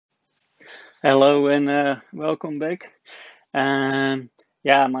Hello and welcome back. Um,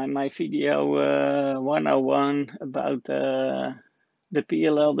 yeah, my video 101 about the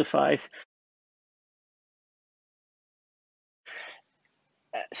PLL device.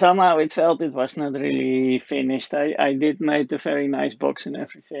 Somehow it felt it was not really finished. I did made a very nice box and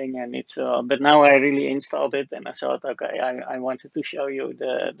everything, and it's but now I really installed it, and I thought, okay, I wanted to show you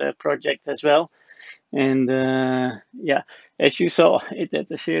the project as well. And yeah, as you saw it at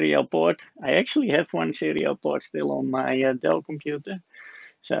the serial port, I actually have one serial port still on my Dell computer.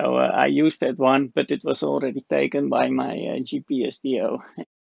 So I used that one, but it was already taken by my GPSDO.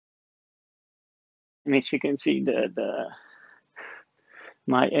 And as you can see, the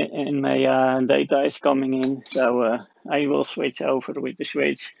my data is coming in. So I will switch over with the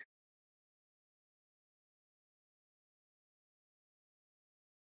switch,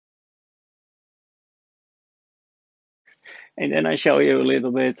 and then I show you a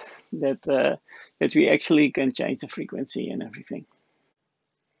little bit that we actually can change the frequency and everything.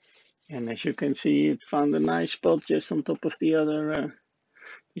 And as you can see, it found a nice spot just on top of the other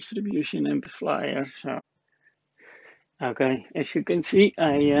distribution amplifier. So okay, as you can see,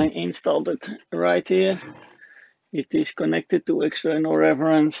 I installed it right here. It is connected to external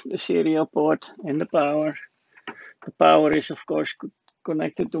reference, the serial port, and the power. The power is, of course,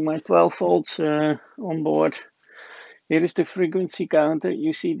 connected to my 12 volts on board. Here is the frequency counter.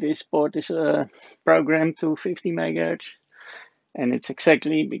 You see this port is programmed to 50 megahertz, and it's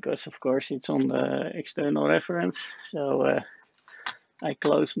exactly because, of course, it's on the external reference. So I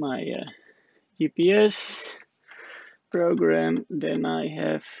close my GPS program. Then I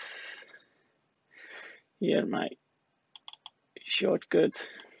have here my shortcut.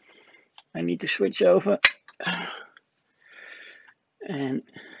 I need to switch over and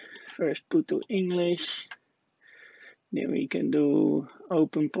first put to English. Then we can do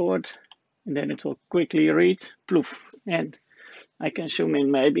open port, and then it will quickly read poof. And I can zoom in.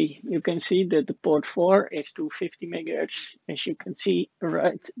 Maybe you can see that the port 4 is 250 megahertz, as you can see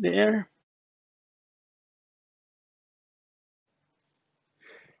right there.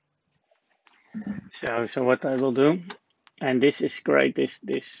 So what I will do, and this is great, this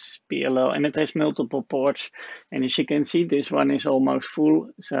PLL, and it has multiple ports. And as you can see, this one is almost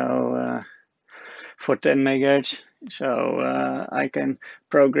full. So for 10 megahertz. So I can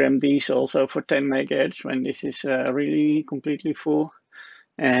program these also for 10 megahertz when this is really completely full.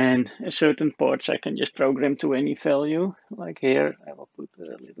 And certain ports I can just program to any value. Like here, I will put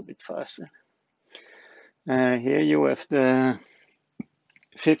a little bit faster. Here you have the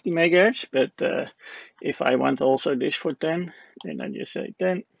 50 megahertz, but if I want also this for 10, then I just say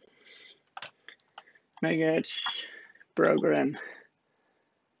 10 megahertz program.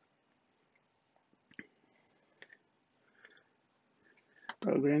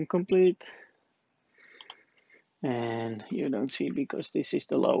 Program complete. And you don't see because this is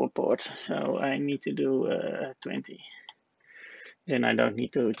the lower port, so I need to do 20. Then I don't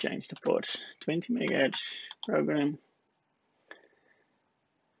need to change the ports. 20 megahertz program,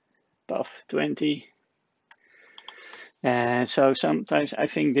 puff 20. And so sometimes I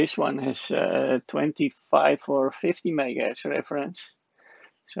think this one has 25 or 50 megahertz reference.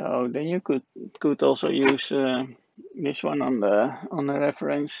 So then you could also use this one on the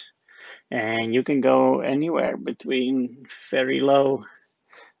reference, and you can go anywhere between very low.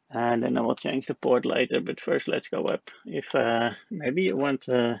 And then I will change the port later, but first let's go up. If maybe you want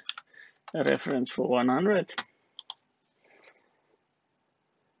a reference for 100,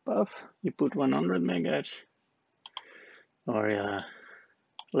 puff, you put 100 megahertz, or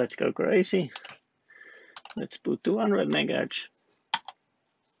let's go crazy. Let's put 200 megahertz,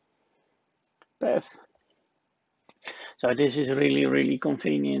 puff. So this is really, really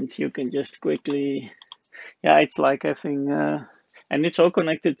convenient. You can just quickly, yeah, it's like having, and it's all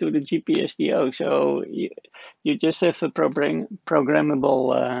connected to the GPSDO. So you just have a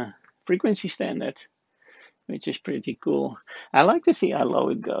programmable frequency standard, which is pretty cool. I like to see how low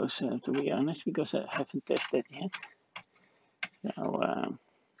it goes, to be honest, because I haven't tested yet. So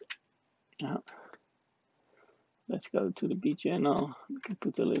let's go to the B channel. We can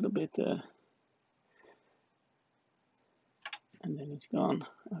put a little bit, and then it's gone.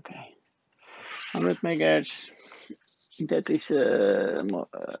 Okay, 100 megahertz. That is the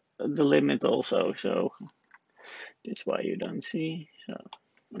limit also. So that's why you don't see. So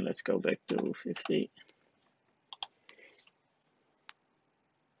let's go back to 50.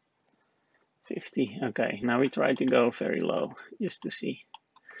 50. Okay, now we try to go very low just to see.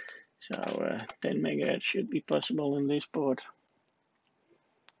 So 10 megahertz should be possible in this port.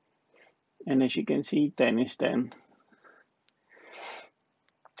 And as you can see, 10 is 10.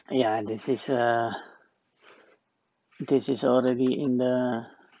 Yeah, this is already in the,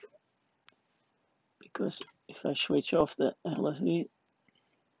 because if I switch off the LSD,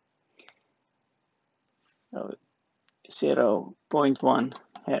 oh, 0.1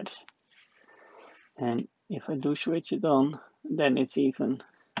 hertz, and if I do switch it on, then it's even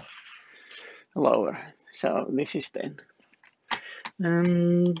lower. So this is 10.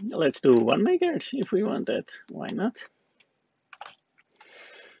 Let's do 1 megahertz if we want that. Why not?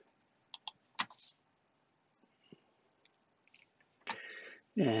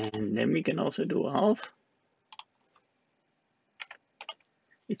 And then we can also do a half.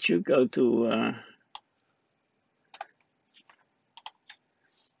 It should go to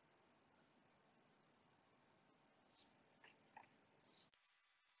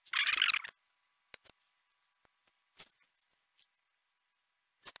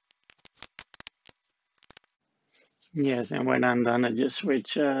yes, and when I'm done, I just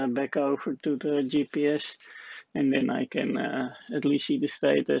switch back over to the GPS, and then I can at least see the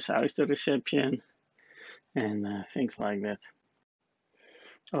status, how's the reception, and things like that.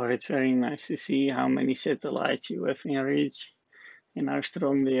 Or it's very nice to see how many satellites you have in reach and how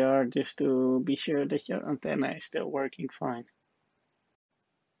strong they are, just to be sure that your antenna is still working fine.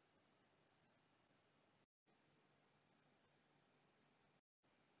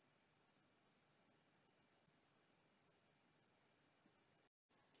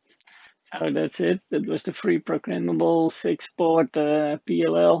 So that's it. That was the free programmable 6-port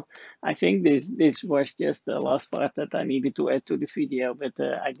PLL. I think this was just the last part that I needed to add to the video, but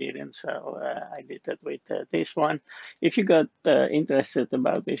I didn't. So I did that with this one. If you got interested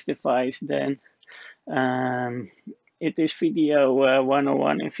about this device, then um, it is video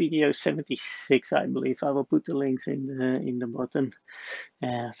 101 and video 76, I believe. I will put the links in the bottom.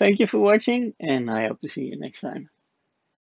 Thank you for watching, and I hope to see you next time.